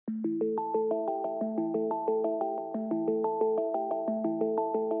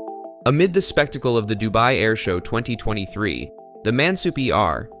Amid the spectacle of the Dubai Air Show 2023, the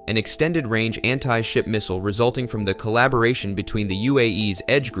MANSUP-ER, an extended-range anti-ship missile resulting from the collaboration between the UAE's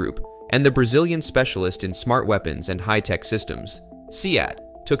Edge Group and the Brazilian specialist in smart weapons and high-tech systems, SIATT,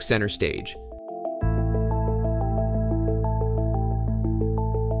 took center stage.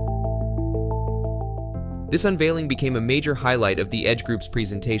 This unveiling became a major highlight of the Edge Group's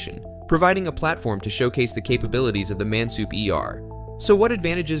presentation, providing a platform to showcase the capabilities of the MANSUP-ER. So what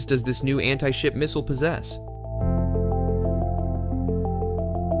advantages does this new anti-ship missile possess?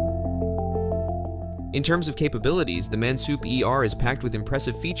 In terms of capabilities, the MANSUP-ER is packed with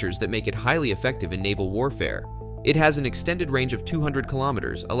impressive features that make it highly effective in naval warfare. It has an extended range of 200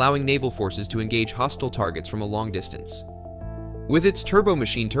 kilometers, allowing naval forces to engage hostile targets from a long distance. With its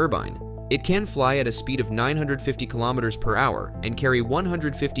turbo-machine turbine, it can fly at a speed of 950 kilometers per hour and carry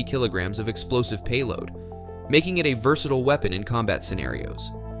 150 kilograms of explosive payload, making it a versatile weapon in combat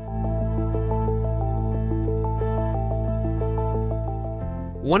scenarios.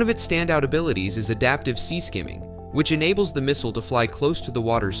 One of its standout abilities is adaptive sea skimming, which enables the missile to fly close to the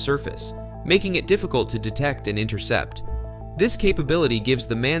water's surface, making it difficult to detect and intercept. This capability gives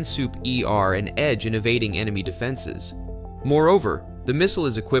the MANSUP-ER an edge in evading enemy defenses. Moreover, the missile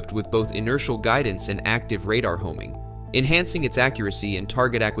is equipped with both inertial guidance and active radar homing, enhancing its accuracy and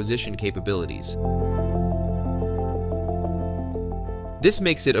target acquisition capabilities. This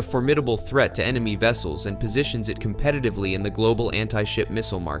makes it a formidable threat to enemy vessels and positions it competitively in the global anti-ship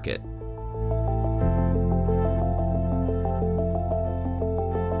missile market.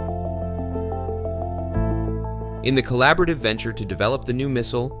 In the collaborative venture to develop the new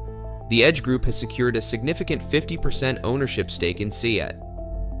missile, the Edge Group has secured a significant 50% ownership stake in SIATT.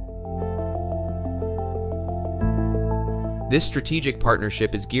 This strategic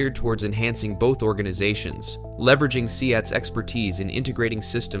partnership is geared towards enhancing both organizations, leveraging SIATT's expertise in integrating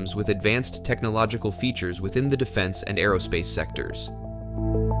systems with advanced technological features within the defense and aerospace sectors.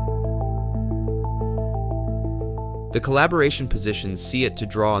 The collaboration positions SIATT to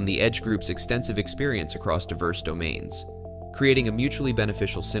draw on the Edge Group's extensive experience across diverse domains, creating a mutually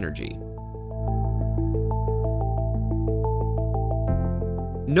beneficial synergy.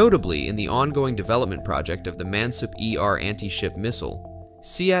 Notably, in the ongoing development project of the MANSUP-ER anti-ship missile,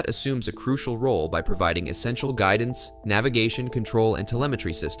 SIATT assumes a crucial role by providing essential guidance, navigation, control, and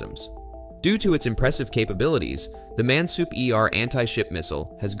telemetry systems. Due to its impressive capabilities, the MANSUP-ER anti-ship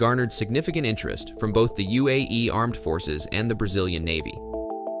missile has garnered significant interest from both the UAE Armed Forces and the Brazilian Navy.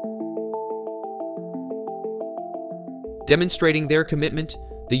 Demonstrating their commitment,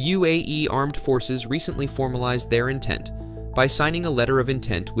 the UAE Armed Forces recently formalized their intent by signing a letter of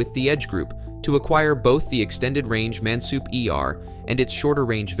intent with the Edge Group to acquire both the extended-range MANSUP-ER and its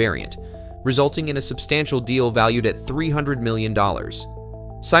shorter-range variant, resulting in a substantial deal valued at $300 million.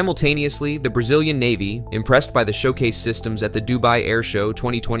 Simultaneously, the Brazilian Navy, impressed by the showcase systems at the Dubai Air Show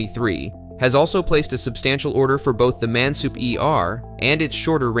 2023, has also placed a substantial order for both the MANSUP-ER and its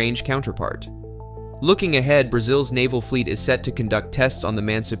shorter-range counterpart. Looking ahead, Brazil's naval fleet is set to conduct tests on the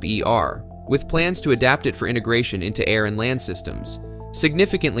MANSUP-ER, with plans to adapt it for integration into air and land systems,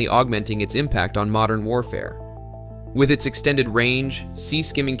 significantly augmenting its impact on modern warfare. With its extended range,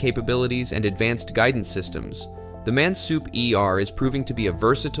 sea-skimming capabilities, and advanced guidance systems, the MANSUP-ER is proving to be a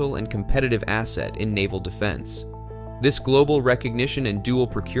versatile and competitive asset in naval defense. This global recognition and dual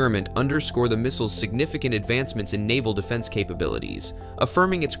procurement underscore the missile's significant advancements in naval defense capabilities,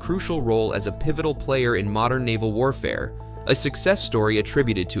 affirming its crucial role as a pivotal player in modern naval warfare, a success story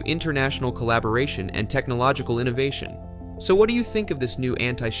attributed to international collaboration and technological innovation. So what do you think of this new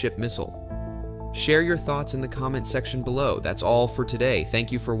anti-ship missile? Share your thoughts in the comment section below. That's all for today.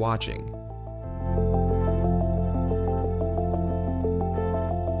 Thank you for watching.